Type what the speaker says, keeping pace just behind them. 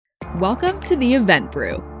Welcome to the Event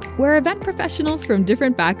Brew, where event professionals from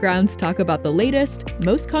different backgrounds talk about the latest,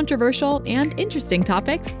 most controversial, and interesting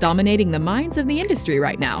topics dominating the minds of the industry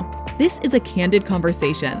right now. This is a candid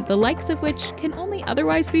conversation, the likes of which can only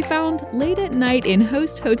otherwise be found late at night in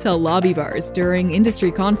host hotel lobby bars during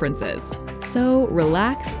industry conferences. So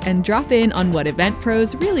relax and drop in on what event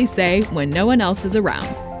pros really say when no one else is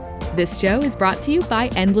around. This show is brought to you by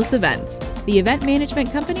Endless Events, the event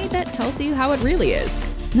management company that tells you how it really is.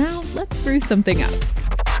 Now, let's brew something up.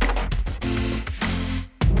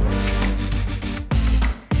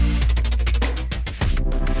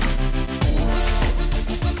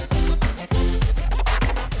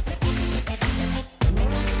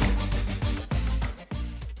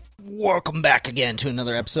 Welcome back again to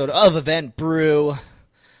another episode of Event Brew.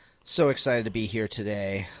 So excited to be here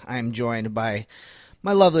today. I'm joined by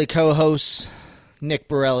my lovely co-hosts, Nick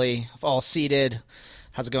Borelli of All Seated.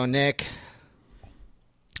 How's it going, Nick?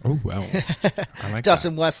 Oh, well. I like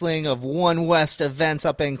Dustin Westling of One West Events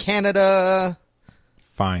up in Canada.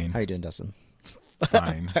 Fine. How you doing, Dustin?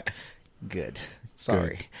 Fine. Good.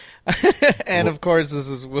 Sorry. And of course, this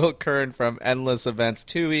is Will Kern from Endless Events.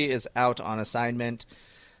 Tui is out on assignment.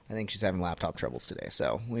 I think she's having laptop troubles today,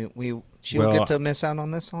 so she'll get to miss out on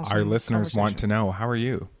this. Awesome our listeners want to know, how are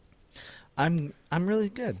you? I'm really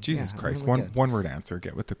good. Jesus Christ! Really one word answer.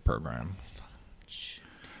 Get with the program.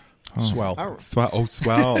 Oh. Swell. Oh. Swell. Oh,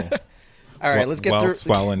 swell. All right, let's get well, through.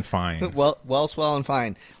 Swell and fine. Well, swell and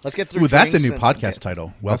fine. Let's get through. Ooh, that's a new drinks podcast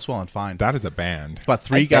title. Well, swell and fine. That is a band. It's about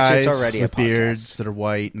three I bet you guys it's already with a podcast. beards that are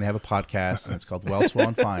white, and they have a podcast, and it's called Well, Swell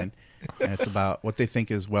and Fine. And it's about what they think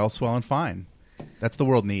is well, swell, and fine. That's the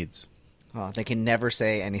world needs. Oh, they can never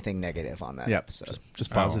say anything negative on that Yep, episode.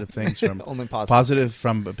 just positive things from Only positive. positive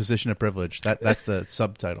from a position of privilege. That's the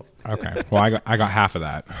subtitle. Okay. Well, I got half of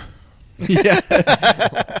that. Yeah.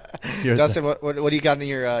 Dustin, what do you got in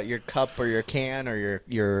your cup or your can or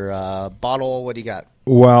your bottle? What do you got?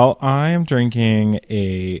 Well, I am drinking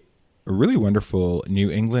a really wonderful New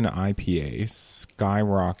England IPA,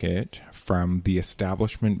 Skyrocket, from the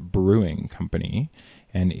Establishment Brewing Company,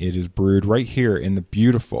 and it is brewed right here in the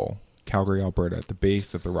beautiful Calgary, Alberta, at the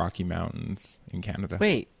base of the Rocky Mountains in Canada.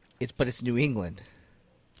 Wait, but it's New England,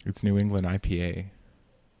 It's New England IPA.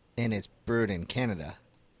 and it's brewed in Canada.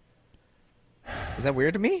 Is that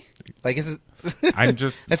weird to me? Like, is it? I'm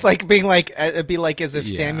just... It's like being like it'd be like as if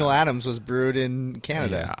Yeah. Samuel Adams was brewed in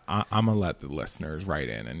Canada. Yeah, I'm going to let the listeners write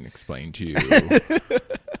in and explain to you.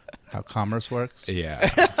 How commerce works. Yeah.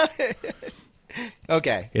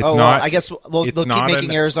 Okay. It's well, not- I guess they'll it's keep not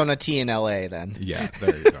making an- Arizona tea in L.A. then. Yeah,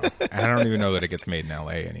 there you go. I don't even know that it gets made in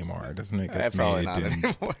L.A. anymore. Doesn't it get Probably made not in...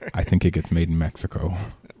 anymore. I think it gets made in Mexico.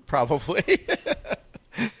 Probably.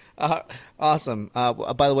 Awesome.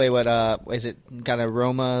 By the way, what is it? Got an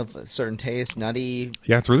aroma of a certain taste, nutty.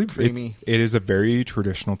 Yeah, it's really... Creamy. It is a very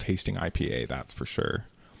traditional tasting IPA, that's for sure.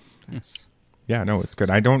 Nice. Yeah, no, it's good.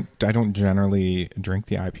 I don't generally drink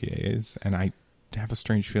the IPAs, and I have a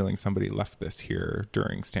strange feeling somebody left this here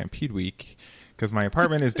during Stampede Week, because my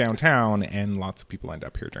apartment is downtown, and lots of people end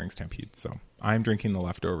up here during Stampede. So I'm drinking the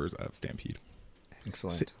leftovers of Stampede.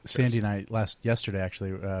 Excellent. Sandy and I yesterday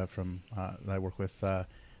actually from that I work with,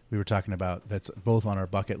 we were talking about that's both on our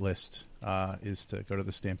bucket list is to go to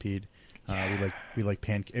the Stampede. We like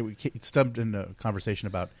pancakes. It stubbed into a conversation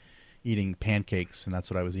about eating pancakes, and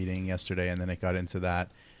that's what I was eating yesterday, and then it got into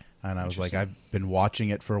that. And I was like, I've been watching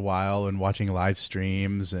it for a while and watching live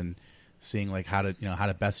streams and seeing like how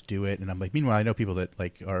to best do it. And I'm like, meanwhile, I know people that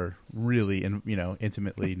like are really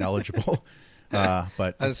intimately knowledgeable.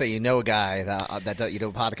 But I would say a guy that you do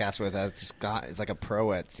a podcast with is like a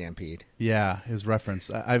pro at Stampede. Yeah, his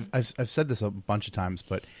reference. I've said this a bunch of times,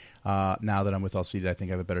 but now that I'm with All Seated, I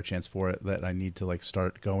think I have a better chance for it. That I need to like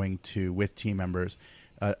start going to with team members,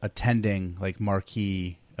 attending like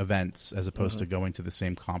marquee events as opposed to going to the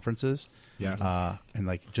same conferences. Yes. And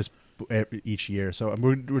like just each year. So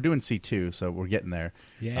we're doing C2, so we're getting there.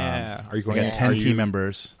 Yeah. Are you We going? got 10 team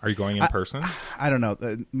members. Are you going in person? I don't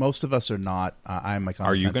know. Most of us are not. I'm like. On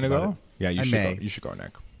Are the you fence going to about go? it. Yeah, you I should may. go. You should go,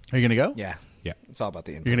 Nick. Are you going to go? Yeah. Yeah. It's all about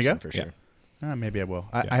the in You're gonna person go? for Yeah. sure. Maybe I will.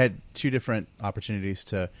 Yeah. I had 2 different opportunities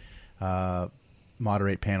to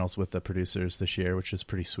moderate panels with the producers this year, which is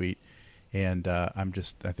pretty sweet. And I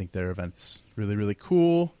think their event's really, really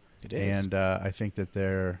cool. It is. And I think that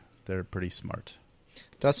they're pretty smart.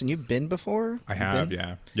 Dustin, you've been before? I You've have, been?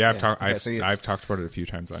 yeah. Yeah, I've okay, so I've talked about it a few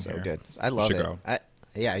times on So here. good. I love You it. should go.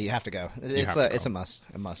 Yeah, you have to go. have It's to a go. must.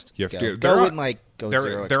 A must. You have go. to Go they're with on- like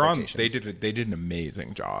zero they're on. expectations. They did an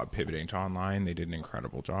amazing job pivoting to online. They did an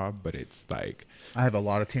incredible job, but it's like I have a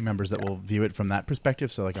lot of team members that will view it from that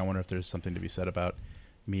perspective. So like, I wonder if there's something to be said about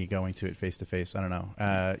me going to it face to face. I don't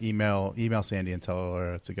know. Email Sandy and tell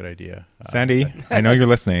her it's a good idea. Sandy, I know you're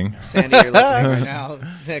listening. Sandy, you're listening right now.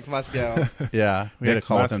 Nick must go. Yeah, we had a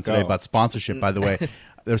call with them today about sponsorship. By the way,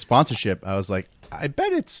 their sponsorship. I was like, I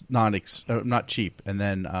bet it's not cheap, and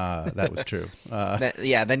then that was true.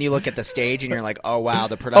 Then you look at the stage and you're like, oh wow,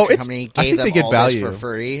 the production company gave them all this for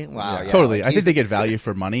free. Wow, totally. Like, I think they get value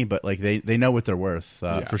for money, but like they know what they're worth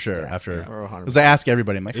for sure. After Yeah. because I ask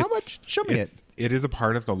everybody, I'm like, how much? Show me it. It is a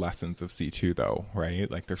part of the lessons of C2 though, right?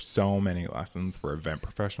 Like there's so many lessons for event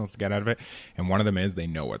professionals to get out of it. And one of them is they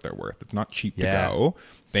know what they're worth. It's not cheap to go.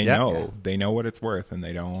 They know what it's worth, and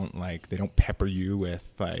they don't pepper you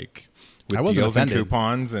with deals and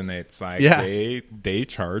coupons, and it's like they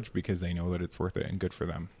charge because they know that it's worth it and good for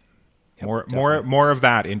them. More of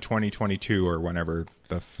that in 2022 or whenever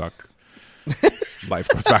the fuck life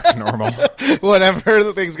goes back to normal. Whenever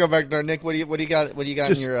the things go back to normal. Nick, what do you got in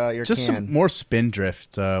your just can? Some more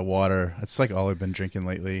Spindrift water. It's like all I've been drinking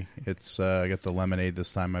lately. It's I got the lemonade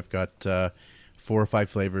this time. I've got 4 or 5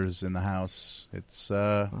 flavors in the house. It's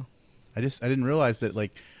I didn't realize that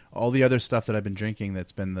like all the other stuff that I've been drinking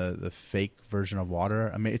that's been the fake version of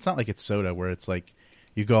water. I mean, it's not like it's soda where it's like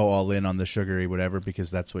you go all in on the sugary whatever because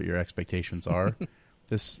that's what your expectations are.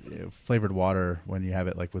 This flavored water, when you have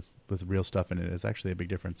it like with real stuff in it, is actually a big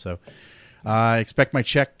difference. So I expect my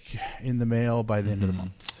check in the mail by the end of the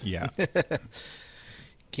month. Yeah.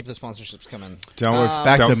 Keep the sponsorships coming. Don't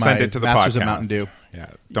send it to the Masters podcast. of Mountain Dew. Yeah.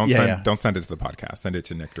 Don't send it to the podcast. Send it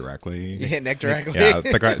to Nick directly. Yeah, Nick directly. Yeah,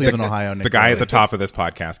 the guy, Cleveland, Ohio. Nick the guy directly. at the top of this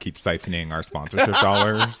podcast keeps siphoning our sponsorship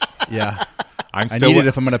dollars. Yeah. I need it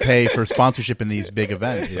if I'm going to pay for sponsorship in these big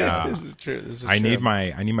events. Yeah, this is true. I need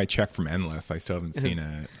my check from Endless. I still haven't seen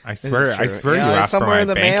it. I swear you asked somewhere for my in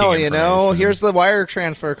the banking mail. You know, information. here's the wire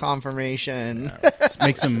transfer confirmation. Just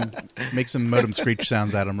make some modem screech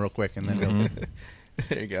sounds at them real quick, and then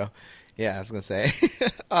There you go. Yeah, I was gonna say.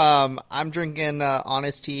 I'm drinking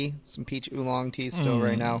Honest tea, some peach oolong tea still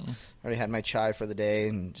right now. Already had my chai for the day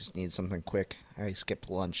and just need something quick. I skipped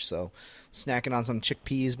lunch, so snacking on some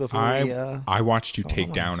chickpeas before I watched you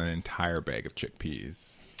take down an entire bag of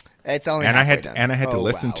chickpeas. It's only and I had done. to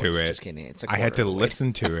listen to it's it. Just kidding. It's I had to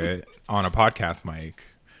listen to it on a podcast mic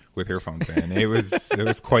with earphones in. It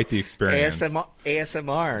was quite the experience.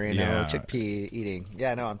 ASMR, chickpea eating.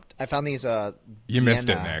 Yeah, no, I found these. You missed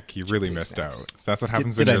it, Nick. You really missed out. So that's what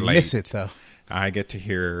happens when did you're I late. miss it though? I get to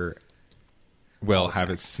hear Will have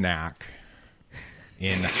his snack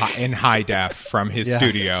in high def from his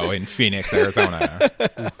studio in Phoenix, Arizona.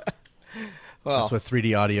 Well, that's what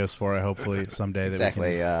 3D audio is for. Hopefully someday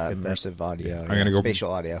exactly that we can immersive audio. I'm gonna go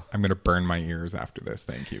spatial audio. I'm gonna burn my ears after this.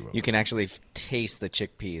 Thank you. You can actually taste the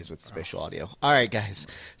chickpeas with spatial audio. All right, guys.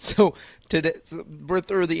 So today we're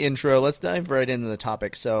through the intro. Let's dive right into the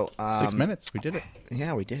topic. So 6 minutes. We did it.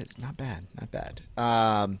 Yeah, we did. It's not bad. Not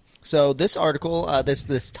bad. So this article,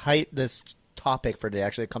 this topic for today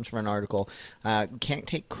actually comes from an article. Can't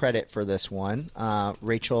take credit for this one.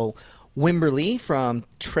 Rachel Wimberly from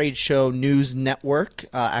Trade Show News Network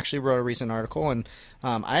actually wrote a recent article, and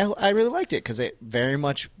I really liked it because it very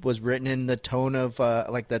much was written in the tone of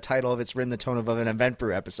like the title of it's written the tone of an Event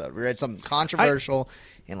Brew episode. We read something controversial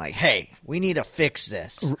and like, hey, we need to fix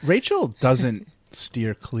this. Rachel doesn't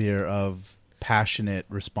steer clear of passionate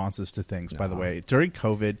responses to things. No. By the way, during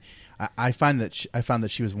COVID, I found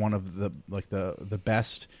that she was one of the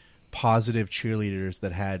best positive cheerleaders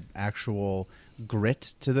that had actual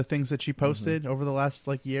grit to the things that she posted over the last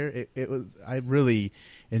year. It was, I really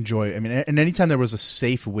enjoy. I mean, and anytime there was a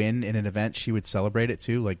safe win in an event, she would celebrate it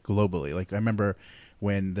too, like globally. Like I remember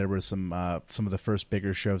when there was some of the first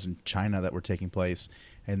bigger shows in China that were taking place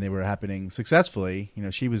and they were happening successfully. You know,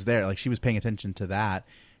 she was there, like she was paying attention to that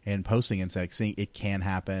and posting and seeing it can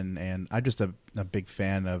happen. And I'm just a big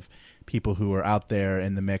fan of people who are out there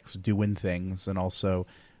in the mix doing things and also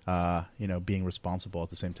being responsible at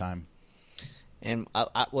the same time. And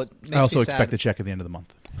what makes I also me expect sad, the check at the end of the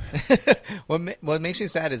month. What makes me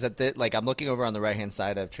sad is that I'm looking over on the right hand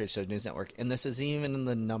side of Trade Show News Network, and this isn't even in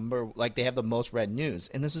the number. Like they have the most read news,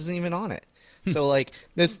 and this isn't even on it. So like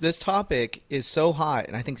this topic is so hot,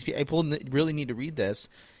 and I think people really need to read this.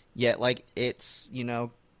 Yet it's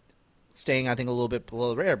staying I think a little bit below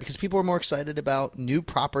the radar because people are more excited about new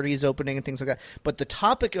properties opening and things like that. But the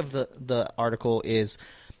topic of the article is,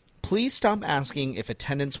 please stop asking if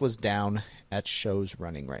attendance was down at shows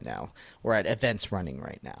running right now or at events running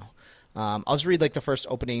right now. I'll just read the first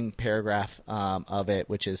opening paragraph of it,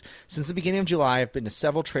 which is, since the beginning of July, I've been to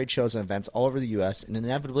several trade shows and events all over the U.S., and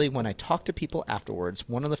inevitably when I talk to people afterwards,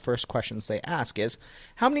 one of the first questions they ask is,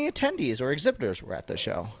 how many attendees or exhibitors were at the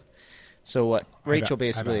show? So what Rachel I've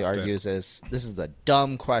basically asked argues is this is the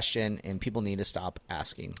dumb question, and people need to stop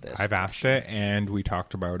asking this. I've asked it, and we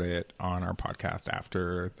talked about it on our podcast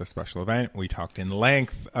after the special event. We talked in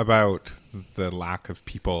length about the lack of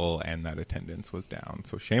people and that attendance was down.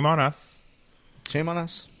 So shame on us. Shame on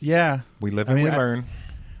us. Yeah. We live and we learn.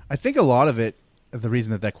 I think a lot of it, the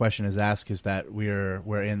reason that question is asked is that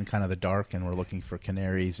we're in kind of the dark, and we're looking for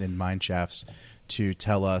canaries in mine shafts to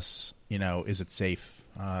tell us, is it safe?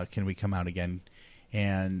 Can we come out again?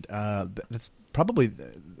 And that's probably,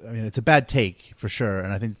 it's a bad take for sure.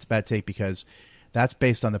 And I think it's a bad take because that's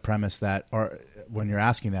based on the premise that, when you're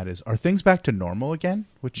asking that are things back to normal again?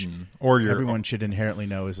 Which everyone should inherently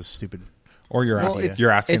know is a stupid. Or you're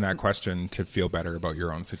asking that question to feel better about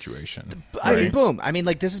your own situation. I mean, boom. I mean,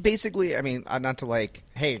 this is basically, not to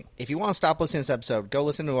hey, if you want to stop listening to this episode, go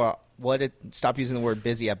listen to stop using the word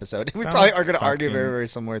busy episode. We probably are going to argue very, very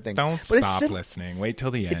similar things. Don't stop listening. Wait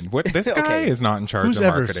till the end. This guy is not in charge of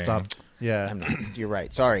marketing. Stopped? Yeah. I'm not. You're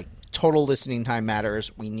right. Sorry. Total listening time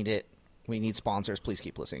matters. We need it. We need sponsors. Please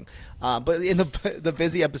keep listening. But in the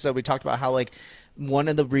busy episode, we talked about how one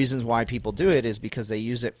of the reasons why people do it is because they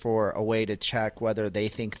use it for a way to check whether they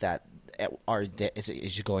think that is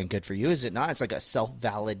it going good for you? Is it not? It's like a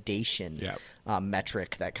self-validation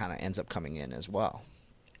metric that kind of ends up coming in as well.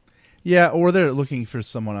 Yeah, or they're looking for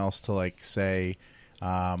someone else to say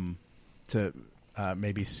to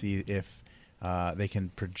maybe see if they can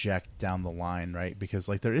project down the line, right? Because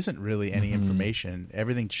there isn't really any information.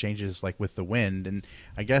 Everything changes with the wind, and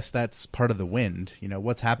I guess that's part of the wind.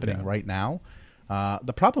 What's happening right now.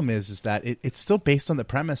 The problem is that it's still based on the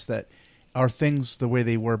premise that are things the way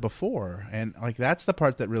they were before, and that's the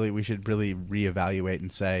part that really we should really reevaluate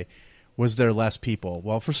and say, was there less people?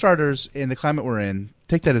 Well, for starters, in the climate we're in,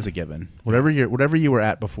 take that as a given. Whatever you were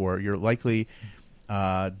at before, your likely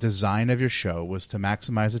design of your show was to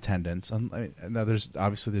maximize attendance. Now, there's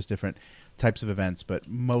different types of events, but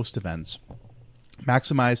most events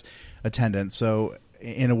maximize attendance. So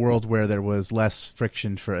in a world where there was less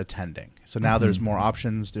friction for attending. So now there's more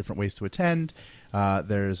options, different ways to attend.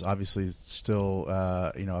 There's obviously still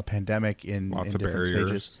a pandemic in lots of different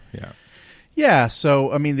barriers. stages. Yeah.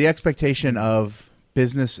 So the expectation of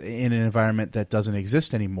business in an environment that doesn't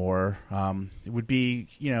exist anymore would be,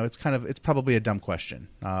 it's probably a dumb question.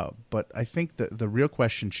 But I think that the real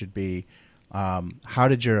question should be, how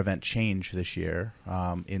did your event change this year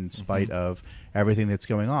in spite of everything that's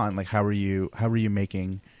going on? How are you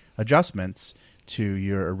making adjustments to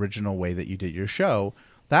your original way that you did your show?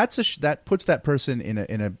 That puts that person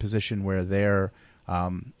in a position where they're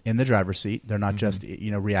in the driver's seat. They're not just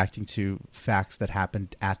reacting to facts that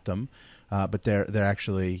happened at them, but they're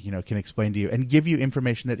actually can explain to you and give you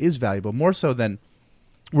information that is valuable, more so than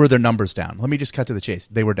were their numbers down. Let me just cut to the chase.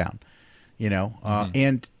 They were down,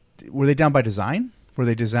 and were they down by design? Were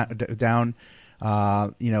they down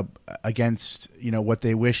against what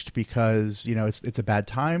they wished because it's a bad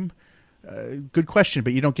time? Good question,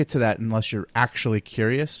 but you don't get to that unless you're actually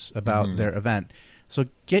curious about their event. So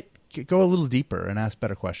go a little deeper and ask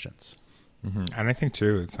better questions. And I think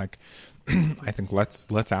too, it's I think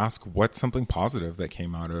let's ask what's something positive that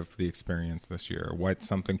came out of the experience this year. What's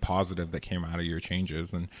something positive that came out of your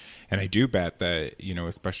changes? And I do bet that,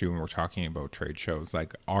 especially when we're talking about trade shows,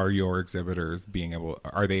 are your exhibitors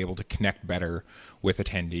are they able to connect better with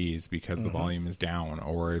attendees because the volume is down,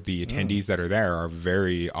 or the attendees that are there are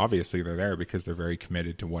obviously they're there because they're very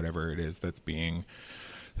committed to whatever it is that's being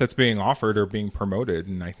offered or being promoted.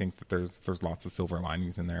 And I think that there's lots of silver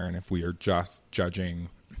linings in there. And if we are just judging,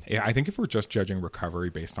 I think if we're just judging recovery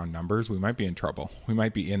based on numbers, we might be in trouble. We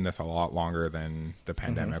might be in this a lot longer than the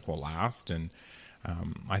pandemic will last. And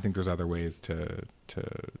I think there's other ways to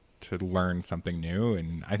learn something new.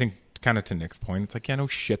 And I think kind of to Nick's point, it's no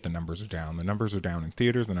shit, the numbers are down. The numbers are down in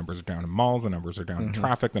theaters. The numbers are down in malls. The numbers are down in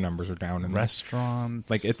traffic. The numbers are down in restaurants.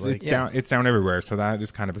 It's down everywhere. So that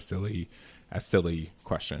is kind of a silly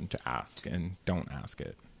question to ask, and don't ask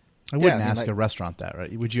it. I wouldn't ask a restaurant that,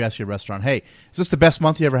 right? Would you ask your restaurant, hey, is this the best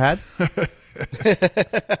month you ever had?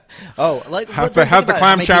 How's the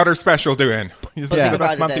clam chowder special doing? Is this the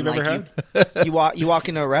best month you've ever had? You walk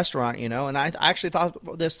into a restaurant, and I actually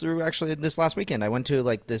thought this through. Actually, this last weekend, I went to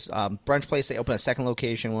this brunch place. They opened a second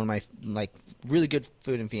location, one of my really good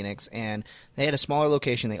food in Phoenix, and they had a smaller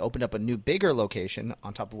location. They opened up a new, bigger location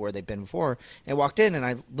on top of where they'd been before, and walked in, and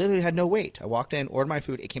I literally had no wait. I walked in, ordered my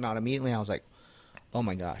food, it came out immediately, and I was like, oh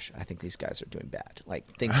my gosh, I think these guys are doing bad.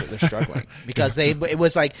 Things that they're struggling because it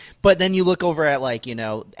was but then you look over at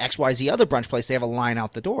XYZ other brunch place, they have a line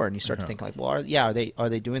out the door, and you start to think well, are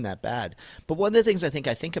they doing that bad? But one of the things I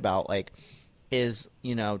think about is,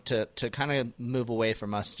 to kind of move away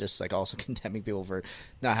from us just like also condemning people for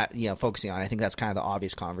not focusing on. I think that's kind of the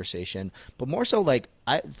obvious conversation, but more so like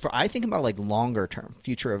I think about like longer term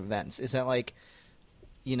future events. Is that like,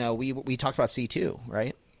 we talked about C2,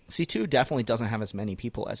 right? C2 definitely doesn't have as many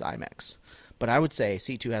people as IMEX, but I would say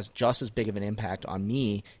C2 has just as big of an impact on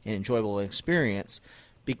me, an enjoyable experience,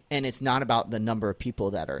 and it's not about the number of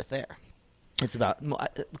people that are there. It's about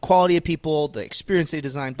the quality of people, the experience they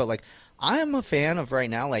design. But like, I am a fan of right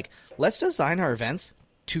now, like, let's design our events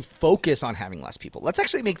to focus on having less people. Let's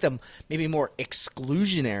actually make them maybe more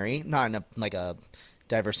exclusionary, not in a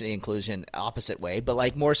diversity inclusion opposite way, but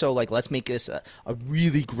like more so like, let's make this a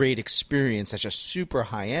really great experience that's just super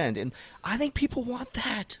high end. And I think people want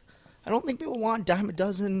that. I don't think people want dime a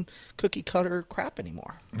dozen cookie cutter crap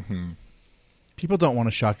anymore. Mm-hmm. People don't want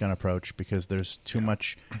a shotgun approach because there's too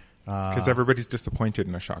much. Because everybody's disappointed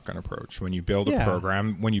in a shotgun approach. When you build a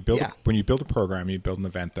program, when you build a program, you build an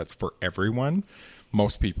event that's for everyone.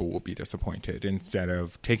 Most people will be disappointed. Instead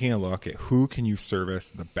of taking a look at who can you service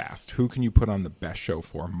the best, who can you put on the best show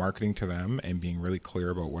for, marketing to them, and being really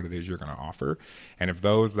clear about what it is you're going to offer. And if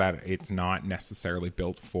those that it's not necessarily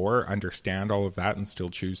built for understand all of that and still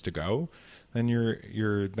choose to go, then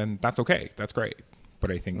then that's okay. That's great.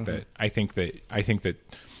 But I think that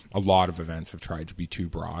a lot of events have tried to be too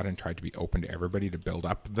broad and tried to be open to everybody to build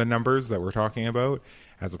up the numbers that we're talking about,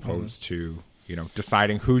 as opposed to,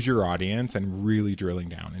 deciding who's your audience and really drilling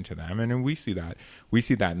down into them. And we see that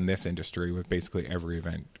in this industry with basically every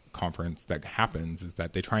event conference that happens, is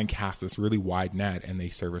that they try and cast this really wide net and they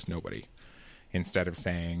service nobody, instead of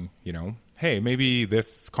saying, hey, maybe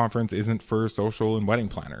this conference isn't for social and wedding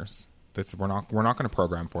planners. We're not going to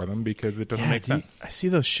program for them because it doesn't make sense. I see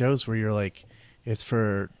those shows where you're like, it's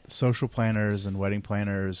for social planners and wedding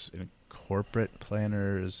planners and corporate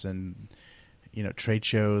planners and, trade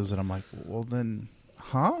shows. And I'm like, well then,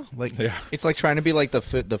 huh? Like, it's like trying to be like the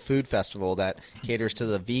food festival that caters to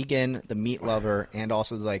the vegan, the meat lover, and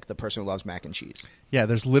also like the person who loves mac and cheese. Yeah,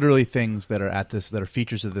 there's literally things that are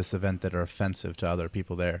features of this event that are offensive to other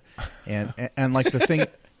people there. And like the thing,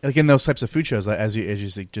 like in those types of food shows, as you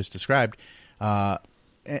just described,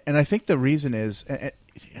 and I think the reason is,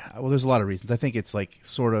 well, there's a lot of reasons. I think it's like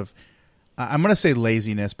sort of, I'm going to say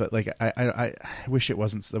laziness, but like I wish it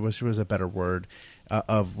wasn't. I wish it was a better word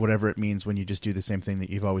of whatever it means when you just do the same thing that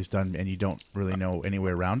you've always done and you don't really know any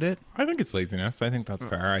way around it. I think it's laziness. I think that's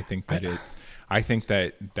fair. I think that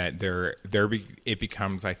it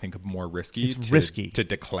becomes, I think, more risky. It's risky to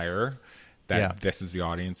declare that this is the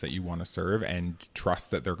audience that you want to serve and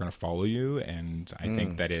trust that they're going to follow you. And I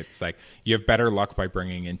think that it's like you have better luck by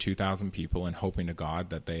bringing in 2,000 people and hoping to God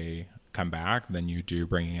that they come back than you do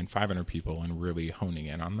bringing in 500 people and really honing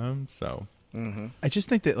in on them. So I just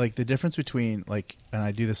think that like the difference between like, and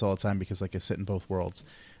I do this all the time because like I sit in both worlds,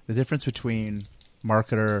 the difference between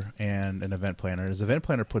marketer and an event planner is event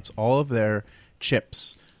planner puts all of their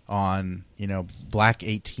chips on, black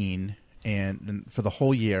 18 and for the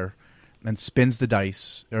whole year, and spins the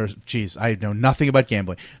dice, or geez, I know nothing about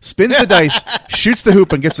gambling. Spins the dice, shoots the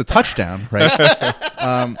hoop, and gets a touchdown. Right?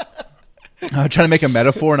 I'm trying to make a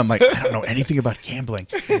metaphor, and I'm like, I don't know anything about gambling.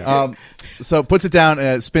 So puts it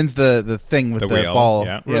down, spins the thing with the wheel, ball.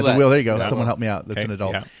 yeah. The wheel. There you go. Someone help me out. That's an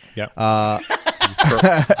adult. Yeah.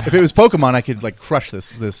 If it was Pokemon, I could like crush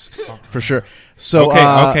this for sure. So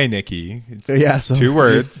okay, Nikki. It's 2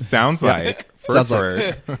 words. Sounds like first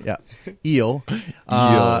word. Yeah, eel.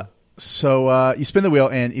 So you spin the wheel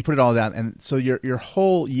and you put it all down, and so your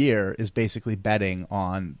whole year is basically betting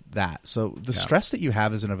on that. So the stress that you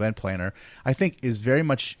have as an event planner, I think, is very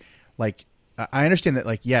much like, I understand that,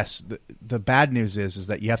 like, yes, the bad news is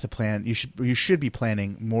that you have to plan. You should be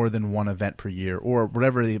planning more than one event per year, or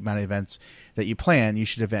whatever the amount of events that you plan. You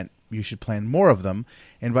should plan more of them,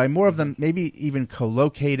 and by more of them, maybe even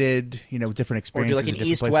co-located, different experiences. Or do like an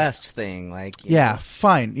east-west thing, like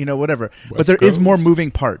fine, whatever. West but there Coast. is more moving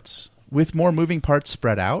parts. With more moving parts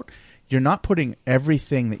spread out, you're not putting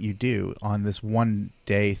everything that you do on this 1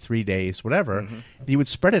 day, 3 days, whatever. You would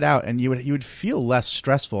spread it out, and you would feel less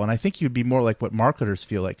stressful. And I think you'd be more like what marketers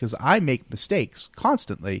feel like, because I make mistakes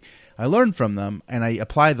constantly. I learn from them, and I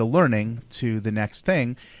apply the learning to the next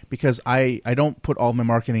thing, because I don't put all my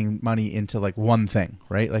marketing money into like one thing,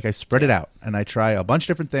 right? Like I spread it out, and I try a bunch of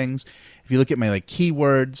different things. If you look at my like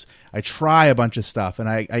keywords, I try a bunch of stuff, and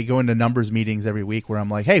I go into numbers meetings every week where I'm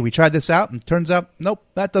like, hey, we tried this out, and it turns out, nope,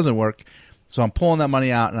 that doesn't work. So I'm pulling that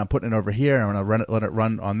money out and I'm putting it over here. I'm going to let it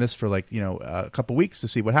run on this for like, a couple weeks to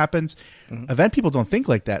see what happens. Event people don't think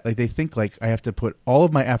like that. Like they think like I have to put all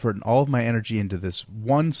of my effort and all of my energy into this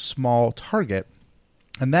one small target.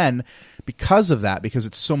 And then because of that, because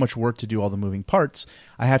it's so much work to do all the moving parts,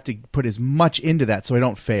 I have to put as much into that so I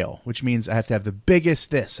don't fail, which means I have to have the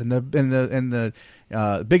biggest this and the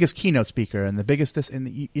biggest keynote speaker and the biggest this.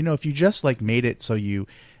 And if you just like made it so you,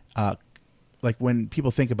 like when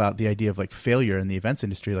people think about the idea of like failure in the events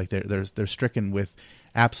industry, like they're stricken with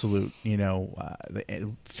absolute,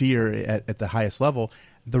 fear at the highest level.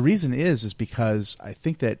 The reason is because I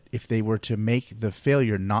think that if they were to make the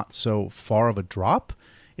failure not so far of a drop,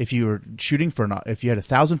 if you were shooting for if you had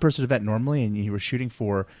 1,000-person event normally and you were shooting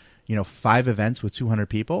for 5 events with 200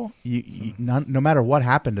 people, no matter what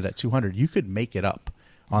happened to that 200, you could make it up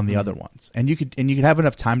on the other ones, and you could have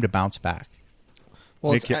enough time to bounce back.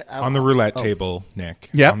 Well, on the roulette table, Nick.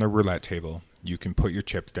 Yeah. On the roulette table, you can put your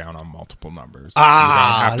chips down on multiple numbers.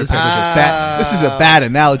 This is a bad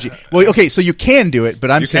analogy. Well, okay, so you can do it, but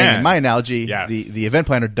I'm saying in my analogy, yes. the event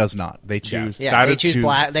planner does not. They choose. Yes. Yeah, they choose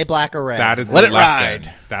black. They black or red. That is Let the it lesson.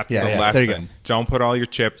 ride. That's Yeah, the yeah, lesson. there you go. Don't put all your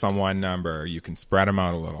chips on one number. You can spread them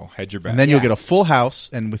out a little. Hedge your bets. And then you'll get a full house,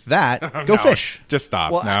 and with that, go No, fish. Just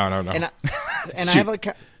stop. Well, No.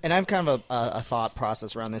 And I have kind of a thought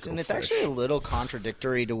process around this, and it's actually a little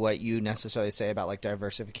contradictory to what you necessarily say about like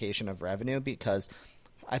diversification of revenue, because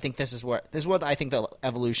I think this is what I think the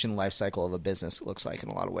evolution life cycle of a business looks like in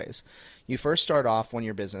a lot of ways. You first start off when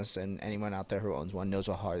your business, and anyone out there who owns one knows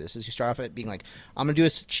how hard this is. You start off at being like, I'm going to do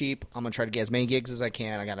this cheap. I'm going to try to get as many gigs as I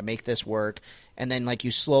can. I got to make this work. And then like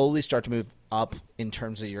you slowly start to move up in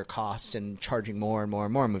terms of your cost and charging more and more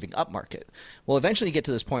and more, moving up market. Well, eventually you get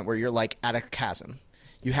to this point where you're like at a chasm.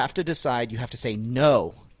 You have to decide, you have to say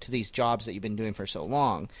no to these jobs that you've been doing for so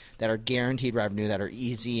long that are guaranteed revenue, that are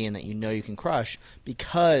easy, and that you can crush,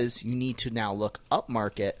 because you need to now look up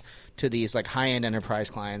market to these like high-end enterprise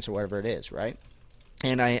clients or whatever it is, right?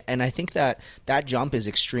 And I think that jump is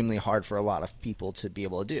extremely hard for a lot of people to be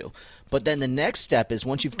able to do. But then the next step is,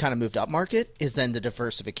 once you've kind of moved up market, is then the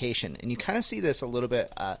diversification. And you kind of see this a little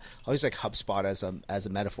bit. I always like HubSpot as a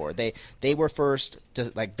metaphor. They were first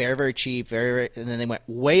like very, very cheap, very, and then they went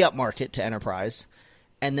way up market to enterprise.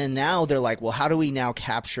 And then now they're like, well, how do we now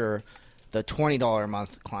capture the $20 a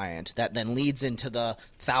month client that then leads into the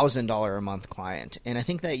 $1,000 a month client? And I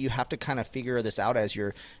think that you have to kind of figure this out as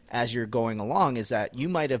you're going along, is that you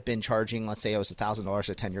might have been charging, let's say it was $1,000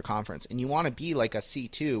 to attend your conference, and you want to be like a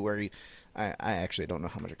C2 where I actually don't know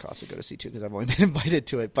how much it costs to go to C2 because I've only been invited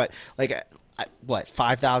to it, but like what,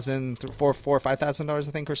 $5,000, $4,000 or $5,000 I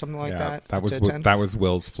think, or something like that. That was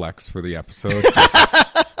Will's flex for the episode.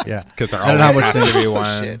 Yeah, because there always has to be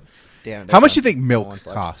one. Shit. Damn, how much do you think milk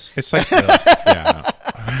costs? It's like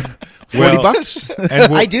 $40.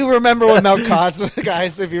 And I do remember what milk costs,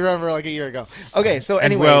 guys. If you remember, like a year ago. Okay, so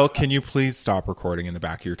anyways, Will, can you please stop recording in the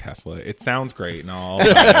back of your Tesla? It sounds great and all.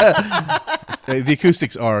 The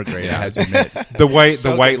acoustics are great. I have to admit. The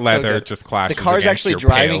white leather just clashes. The car's against actually your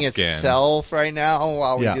driving pale skin. itself right now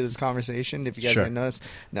while we Yeah. do this conversation. If you guys Sure. didn't notice,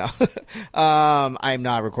 no, I'm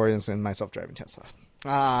not recording this in my self-driving Tesla.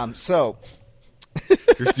 So.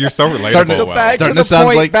 You're so relatable. So Will.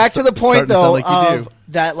 back to the point though, of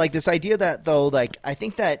that, like this idea that though, like I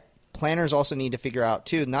think that planners also need to figure out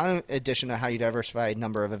too, not in addition to how you diversify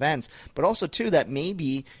number of events, but also too that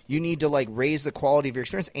maybe you need to like raise the quality of your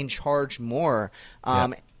experience and charge more.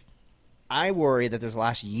 I worry that this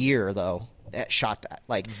last year though, that shot that.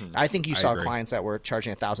 Like I think you saw clients that were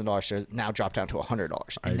charging $1,000 to now drop down to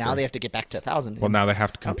 $100, and now they have to get back to $1,000. Well, now they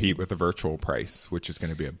have to compete with the virtual price, which is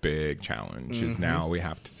going to be a big challenge. Is now we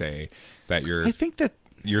have to say that I think that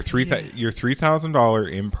your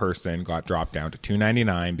 $3,000 in person got dropped down to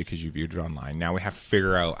 $299 because you viewed it online. Now we have to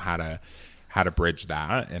figure out how to bridge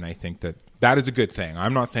that, and I think that is a good thing.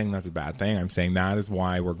 I'm not saying that's a bad thing. I'm saying that is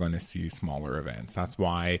why we're going to see smaller events. That's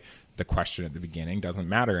why the question at the beginning doesn't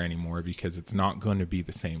matter anymore, because it's not going to be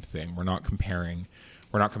the same thing. We're not comparing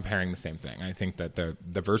the same thing. I think that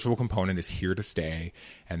the virtual component is here to stay,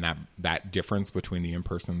 and that difference between the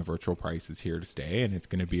in-person and the virtual price is here to stay, and it's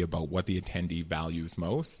going to be about what the attendee values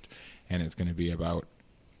most, and it's going to be about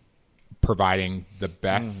providing the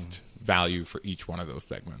best value for each one of those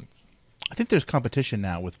segments. I think there's competition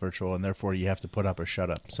now with virtual, and therefore you have to put up or shut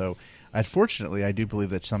up. So, unfortunately, I do believe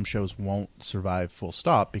that some shows won't survive full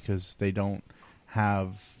stop because they don't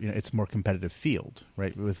have, it's a more competitive field,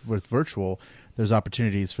 right? With virtual, there's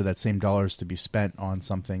opportunities for that same dollars to be spent on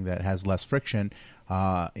something that has less friction.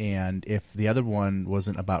 And if the other one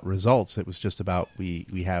wasn't about results, it was just about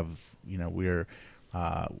we have, we're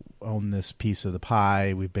own this piece of the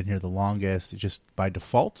pie. We've been here the longest, just by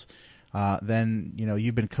default. Then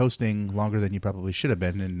you've been coasting longer than you probably should have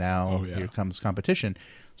been, and now here comes competition.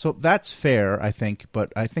 So that's fair, I think.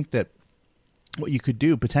 But I think that what you could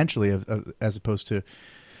do potentially, as opposed to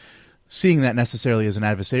seeing that necessarily as an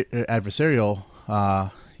adversarial,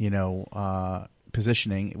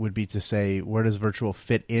 positioning would be to say, where does virtual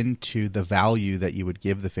fit into the value that you would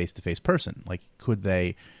give the face-to-face person? Like,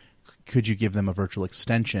 could you give them a virtual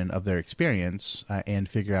extension of their experience and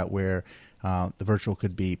figure out where the virtual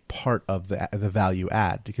could be part of the value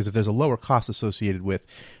add? Because if there's a lower cost associated with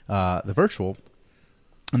the virtual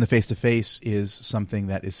and the face-to-face is something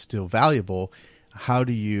that is still valuable, how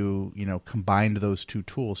do you combine those two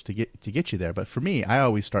tools to get you there? But for me, I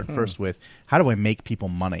always start first with, how do I make people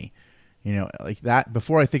money? Like that.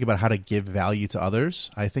 Before I think about how to give value to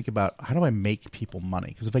others, I think about, how do I make people money?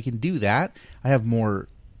 Because if I can do that, I have more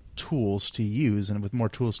tools to use, and with more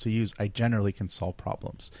tools to use, I generally can solve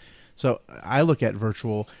problems. So I look at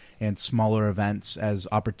virtual and smaller events as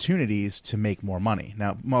opportunities to make more money.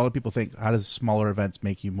 Now, a lot of people think, how does smaller events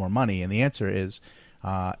make you more money? And the answer is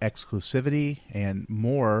exclusivity and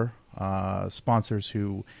more sponsors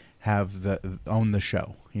who own the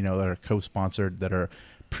show, that are co-sponsored, that are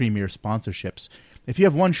premier sponsorships. If you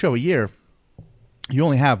have one show a year, you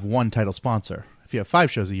only have one title sponsor. If you have 5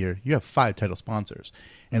 shows a year, you have 5 title sponsors.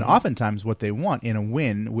 And oftentimes what they want in a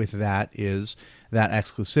win with that is that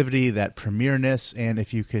exclusivity, that premierness, and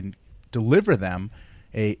if you can deliver them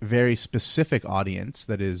a very specific audience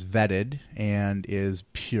that is vetted and is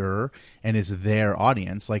pure and is their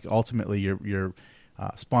audience. Like, ultimately, your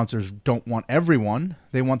sponsors don't want everyone.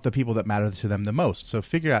 They want the people that matter to them the most. So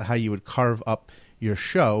figure out how you would carve up your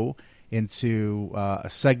show into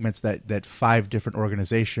segments that 5 different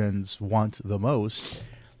organizations want the most,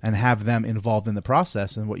 and have them involved in the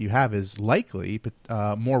process. And what you have is likely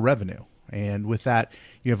more revenue. And with that,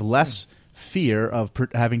 you have less fear of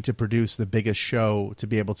having to produce the biggest show to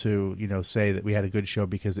be able to, say that we had a good show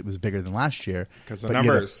because it was bigger than last year. Because the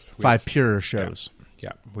numbers, 5 pure shows.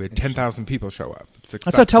 Yeah, we had 10,000 people show up.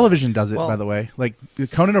 That's how television does it, by the way. Like,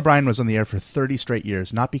 Conan O'Brien was on the air for 30 straight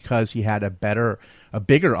years, not because he had a bigger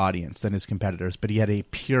audience than his competitors, but he had a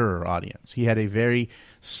purer audience. He had a very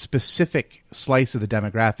specific slice of the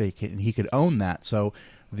demographic, and he could own that. So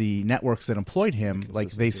the networks that employed him, like,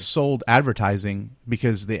 they sold advertising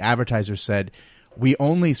because the advertiser said, we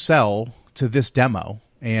only sell to this demo,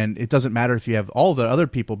 and it doesn't matter if you have all the other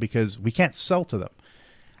people because we can't sell to them.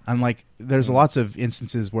 And like, there's lots of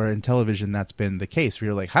instances where in television that's been the case, where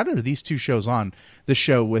you're like, how do these 2 shows on, this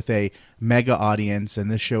show with a mega audience and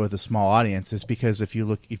this show with a small audience? It's because if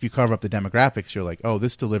you carve up the demographics, you're like, oh,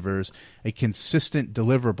 this delivers a consistent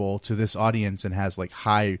deliverable to this audience and has like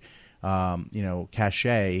high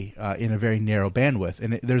cachet in a very narrow bandwidth.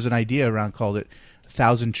 And there's an idea around called it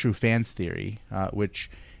 1,000 true fans theory, which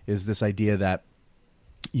is this idea that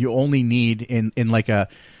you only need in like an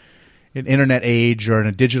internet age or in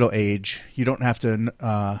a digital age, you don't have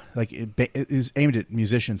to it is aimed at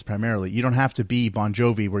musicians primarily. You don't have to be Bon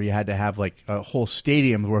Jovi where you had to have like a whole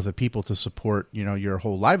stadium worth of people to support your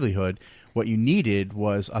whole livelihood. What you needed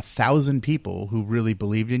was 1,000 people who really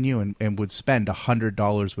believed in you and would spend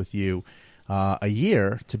 $100 with you a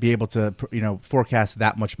year to be able to forecast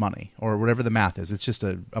that much money, or whatever the math is. It's just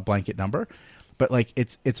a blanket number. But like,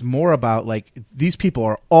 it's more about like, these people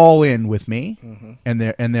are all in with me, and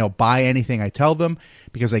they'll buy anything I tell them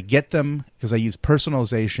because I get them, because I use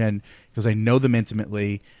personalization, because I know them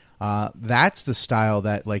intimately. That's the style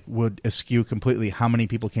that like would eschew completely how many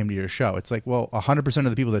people came to your show. It's like, well, 100% of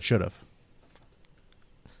the people that should have.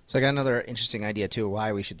 So I got another interesting idea too,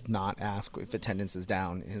 why we should not ask if attendance is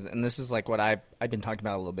down. And this is like what I've been talking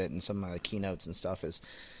about a little bit in some of my keynotes and stuff, is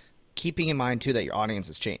keeping in mind too that your audience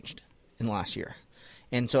has changed in the last year.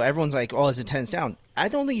 And so everyone's like, oh, is attendance down? I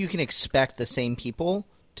don't think you can expect the same people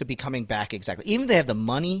to be coming back exactly. Even if they have the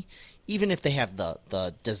money, even if they have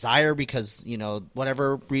the desire because,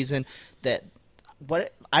 whatever reason, that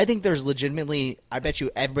what I think there's legitimately, I bet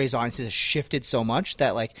you everybody's audience has shifted so much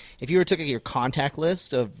that like, if you were to look at your contact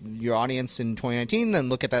list of your audience in 2019, then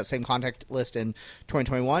look at that same contact list in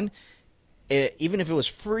 2021, even if it was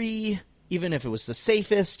free, even if it was the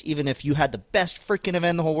safest, even if you had the best freaking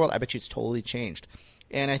event in the whole world, I bet you it's totally changed.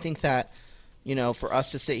 And I think that, for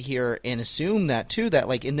us to sit here and assume that too, that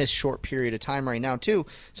like in this short period of time right now too,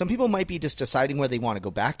 some people might be just deciding whether they want to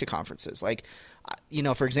go back to conferences. Like,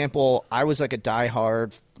 for example, I was like a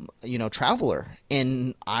diehard, traveler,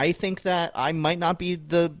 and I think that I might not be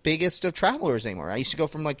the biggest of travelers anymore. I used to go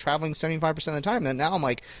from like traveling 75% of the time, and now I'm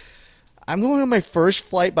like, I'm going on my first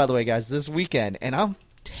flight, by the way, guys, this weekend, and I'm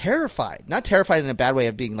terrified. Not terrified in a bad way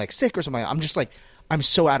of being like sick or something. I'm just like, I'm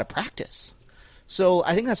so out of practice. So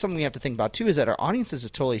I think that's something we have to think about too, is that our audiences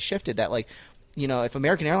have totally shifted. That like, if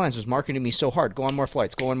American Airlines was marketing me so hard, go on more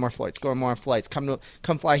flights,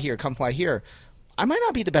 come fly here, I might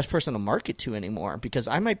not be the best person to market to anymore, because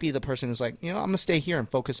I might be the person who's like, I'm going to stay here and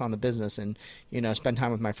focus on the business and, spend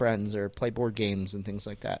time with my friends or play board games and things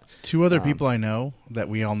like that. Two other people I know that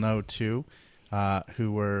we all know too,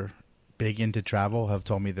 who were big into travel, have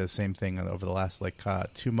told me the same thing over the last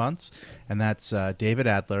 2 months, and that's David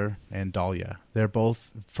Adler and Dahlia. They're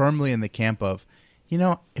both firmly in the camp of,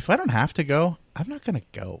 if I don't have to go, I'm not going to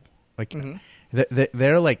go.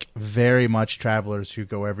 They're like very much travelers who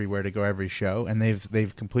go everywhere to go every show, and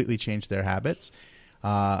they've completely changed their habits,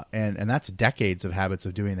 and that's decades of habits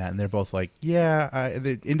of doing that. And they're both like,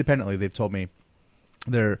 independently, they've told me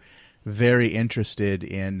they're very interested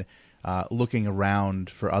in looking around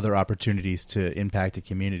for other opportunities to impact a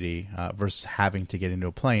community versus having to get into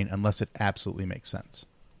a plane unless it absolutely makes sense.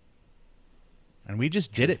 And we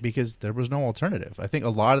just did it because there was no alternative. I think a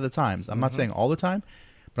lot of the times, I'm not saying all the time,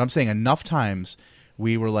 but I'm saying enough times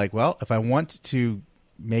we were like, well, if I want to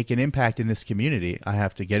make an impact in this community, I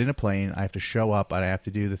have to get in a plane, I have to show up, and I have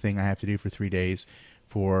to do the thing I have to do for 3 days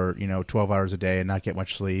for 12 hours a day and not get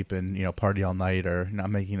much sleep and party all night. Or not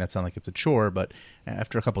making that sound like it's a chore, but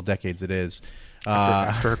after a couple decades it is.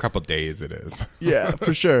 After a couple days it is. Yeah,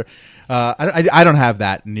 for sure. I don't have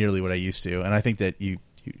that nearly what I used to, and I think that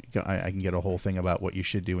I can get a whole thing about what you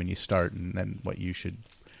should do when you start and then what you should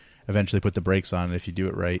eventually put the brakes on if you do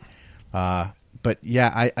it right. But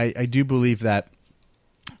yeah, I do believe that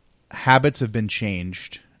habits have been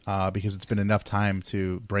changed because it's been enough time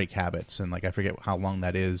to break habits. And I forget how long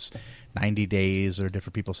that is, 90 days, or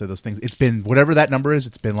different people say those things. It's been whatever that number is.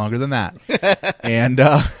 It's been longer than that. And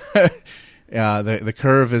the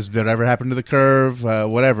curve is whatever happened to the curve,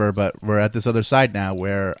 whatever. But we're at this other side now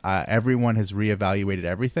where everyone has reevaluated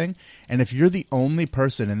everything. And if you're the only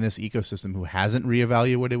person in this ecosystem who hasn't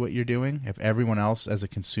reevaluated what you're doing, if everyone else as a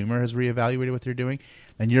consumer has reevaluated what they're doing,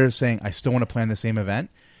 then you're saying, I still want to plan the same event.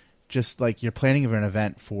 Just like you're planning an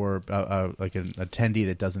event for like an attendee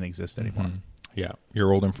that doesn't exist anymore. Mm-hmm. Yeah.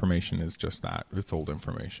 Your old information is just that. It's old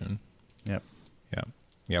information. Yep. Yeah.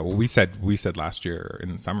 Yeah. Well, we said last year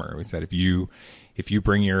in the summer, we said, if you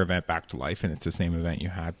bring your event back to life and it's the same event you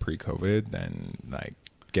had pre-COVID, then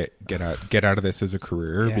get out of this as a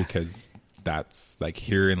career, because that's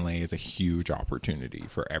herein lays a huge opportunity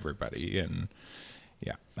for everybody. And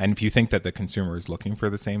yeah. And if you think that the consumer is looking for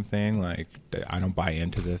the same thing, I don't buy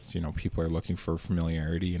into this. People are looking for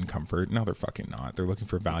familiarity and comfort. No, they're fucking not. They're looking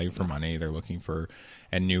for value for money. They're looking for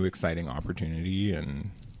a new, exciting opportunity. And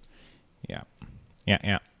yeah.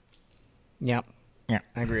 I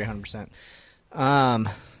agree 100%. And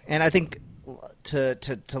I think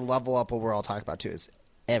to level up what we're all talking about too is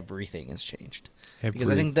everything has changed. Because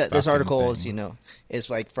I think that this article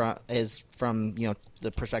is from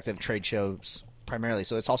the perspective of trade shows primarily.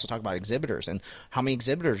 So it's also talking about exhibitors and how many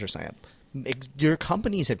exhibitors are signing up. Your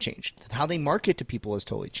companies have changed. How they market to people has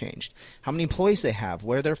totally changed. How many employees they have,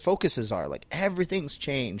 where their focuses are. Everything's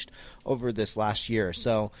changed over this last year.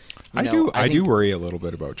 So I do worry a little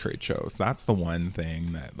bit about trade shows. That's the one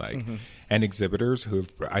thing that and exhibitors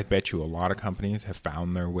I bet you a lot of companies have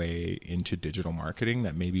found their way into digital marketing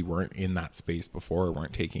that maybe weren't in that space before or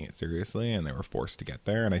weren't taking it seriously, and they were forced to get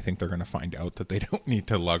there. And I think they're going to find out that they don't need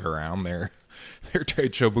to lug around their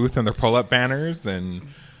trade show booth and their pull-up banners and...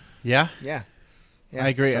 Yeah, I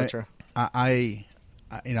agree. So true. I've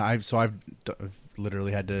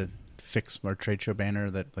literally had to fix our trade show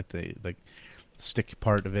banner that the stick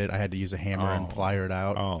part of it. I had to use a hammer and plier it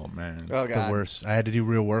out. Oh man, God. The worst. I had to do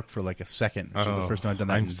real work for a second. Which is the first time I've done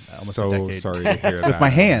that in almost a decade. Sorry to hear that. With my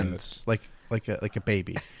hands, like a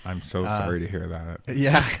baby. I'm so sorry to hear that.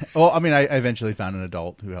 Yeah. Well, I eventually found an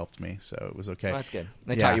adult who helped me, so it was okay. Well, that's good.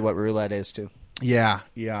 They taught you what roulette is too. Yeah.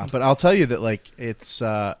 But I'll tell you that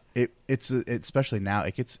it's especially now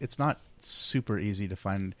it's not super easy to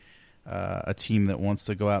find a team that wants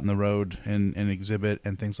to go out on the road and exhibit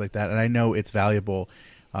and things like that. And I know it's valuable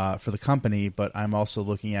for the company, but I'm also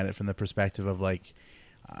looking at it from the perspective of I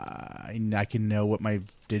can know what my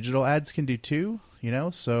digital ads can do too.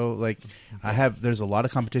 So there's a lot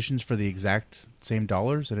of competitions for the exact same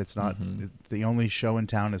dollars, and it's not the only show in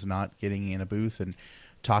town is not getting in a booth and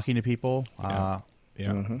talking to people.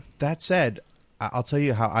 That said, I'll tell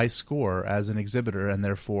you how I score as an exhibitor, and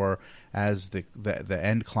therefore as the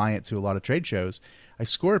end client to a lot of trade shows. I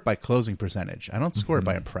score it by closing percentage. I don't score it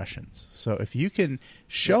by impressions. So if you can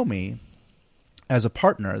show me as a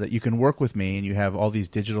partner that you can work with me and you have all these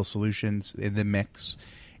digital solutions in the mix,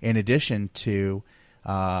 in addition to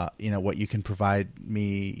what you can provide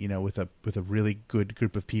me, with a really good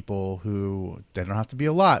group of people who, they don't have to be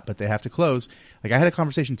a lot, but they have to close. I had a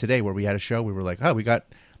conversation today where we had a show. We were like,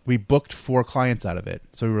 we booked 4 clients out of it.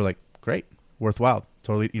 So we were like, great, worthwhile.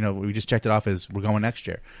 Totally, we just checked it off as we're going next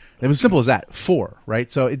year. It was simple as that. 4,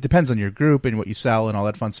 right? So it depends on your group and what you sell and all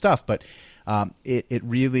that fun stuff. But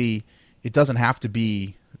it doesn't have to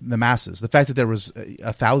be the masses. The fact that there was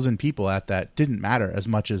 1,000 people at that didn't matter as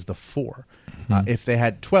much as the 4. If they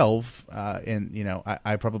had 12,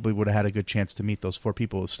 I probably would have had a good chance to meet those 4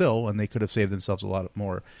 people still, and they could have saved themselves a lot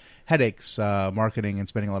more headaches, marketing, and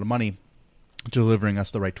spending a lot of money delivering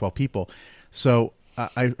us the right 12 people. So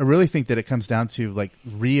I really think that it comes down to like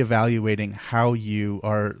reevaluating how you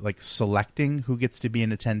are like selecting who gets to be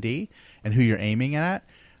an attendee and who you're aiming at,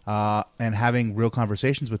 and having real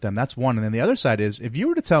conversations with them. That's one. And then the other side is, if you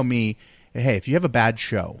were to tell me, hey, if you have a bad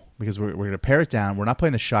show, because we're going to pare it down, we're not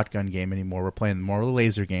playing the shotgun game anymore, we're playing more of the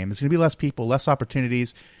laser game. There's going to be less people, less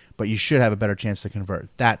opportunities, but you should have a better chance to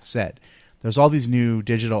convert. That said, there's all these new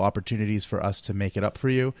digital opportunities for us to make it up for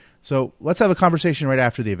you. So let's have a conversation right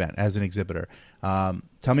after the event as an exhibitor.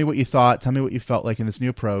 Tell me what you thought. Tell me what you felt like in this new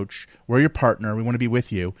approach. We're your partner. We want to be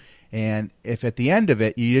with you. And if at the end of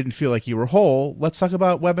it you didn't feel like you were whole, let's talk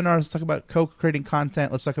about webinars. Let's talk about co-creating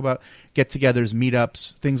content. Let's talk about get-togethers,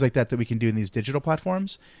 meetups, things like that we can do in these digital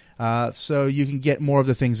platforms, so you can get more of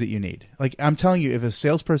the things that you need. Like I'm telling you, if a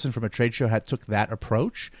salesperson from a trade show took that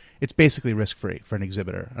approach, it's basically risk-free for an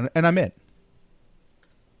exhibitor. And I'm in.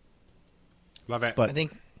 Love it. But I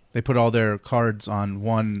think they put all their cards on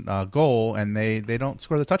one goal, and they don't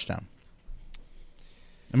score the touchdown.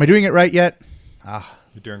 Am I doing it right yet?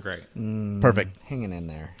 You're doing great. Perfect. hanging in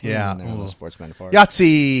there. Yeah. Hanging in there on the sports metaphor.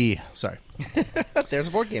 Yahtzee. Sorry. There's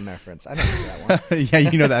a board game reference. I know that one.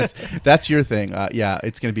 Yeah, that's your thing.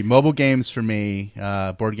 It's going to be mobile games for me,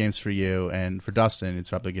 board games for you, and for Dustin, it's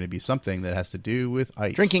probably going to be something that has to do with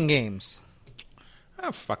ice. Drinking games.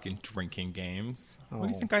 Oh, fucking drinking games. What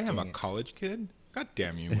do you think I am, a college kid? God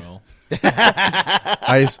damn you, Will.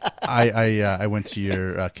 I went to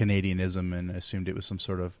your Canadianism and assumed it was some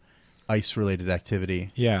sort of ice-related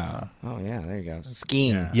activity. Yeah. Oh, yeah, there you go.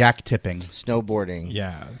 Skiing. Yeah. Yak tipping. Snowboarding.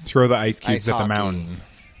 Yeah. Throw the ice cubes Ice at the hockey. mountain.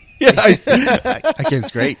 Yeah, that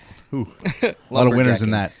game's great. Ooh, a lot of winners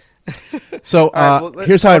in that. So All right,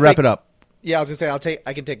 here's how I I'll wrap take- it up. Yeah, I was going to say,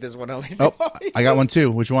 I can take this one home. Oh, I got one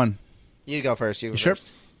too. Which one? You go first. You go Sure.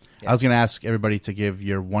 first. I was going to ask everybody to give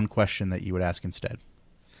your one question that you would ask instead.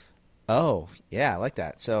 Oh, yeah, I like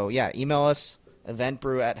that. So, yeah, email us,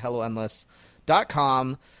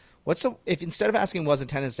 eventbrew@helloendless.com. If instead of asking was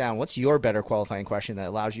attendance down, what's your better qualifying question that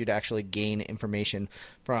allows you to actually gain information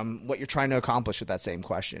from what you're trying to accomplish with that same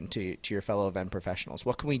question to your fellow event professionals?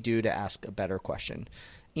 What can we do to ask a better question?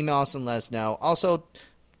 Email us and let us know. Also,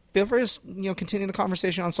 feel free to continue the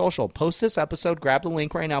conversation on social. Post this episode, grab the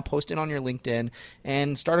link right now, post it on your LinkedIn,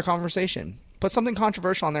 and start a conversation. Put something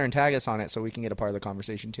controversial on there and tag us on it so we can get a part of the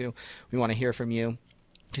conversation too. We want to hear from you.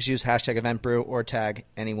 Just use hashtag EventBrew or tag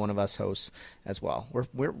any one of us hosts as well.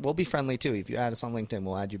 We'll be friendly too. If you add us on LinkedIn,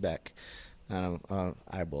 we'll add you back. I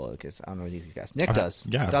will, because I don't know these guys. Nick does.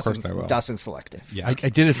 Yeah, of course I will. Dustin's selective. Yeah. I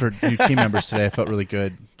did it for new team members today. I felt really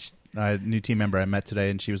good. A new team member I met today,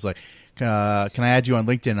 and she was like, can I add you on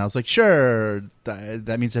LinkedIn? I was like, sure.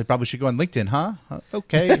 That means I probably should go on LinkedIn, huh?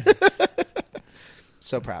 Okay.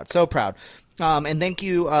 So proud. So proud. And thank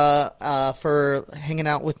you for hanging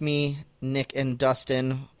out with me, Nick and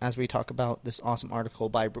Dustin, as we talk about this awesome article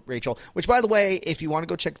by Rachel, which, by the way, if you want to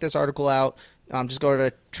go check this article out, just go to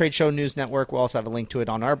the Trade Show News Network. We'll also have a link to it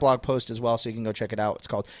on our blog post as well, so you can go check it out. It's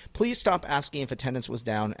called Please Stop Asking If Attendance Was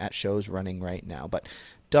Down at Shows Running Right Now. But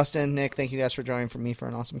Dustin, Nick, thank you guys for joining me for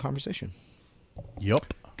an awesome conversation.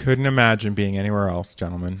 Yup. Couldn't imagine being anywhere else,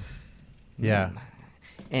 gentlemen. Yeah.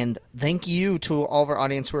 And thank you to all of our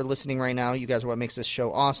audience who are listening right now. You guys are what makes this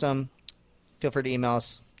show awesome. Feel free to email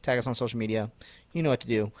us, tag us on social media. You know what to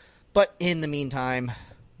do. But in the meantime,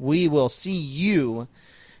 we will see you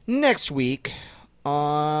next week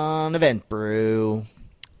on Event Brew.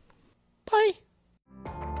 Bye.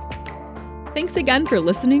 Thanks again for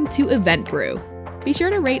listening to Event Brew. Be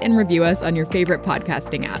sure to rate and review us on your favorite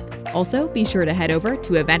podcasting app. Also, be sure to head over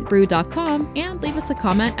to eventbrew.com and leave us a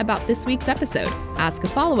comment about this week's episode, ask a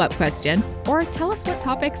follow-up question, or tell us what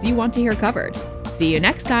topics you want to hear covered. See you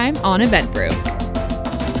next time on Event Brew.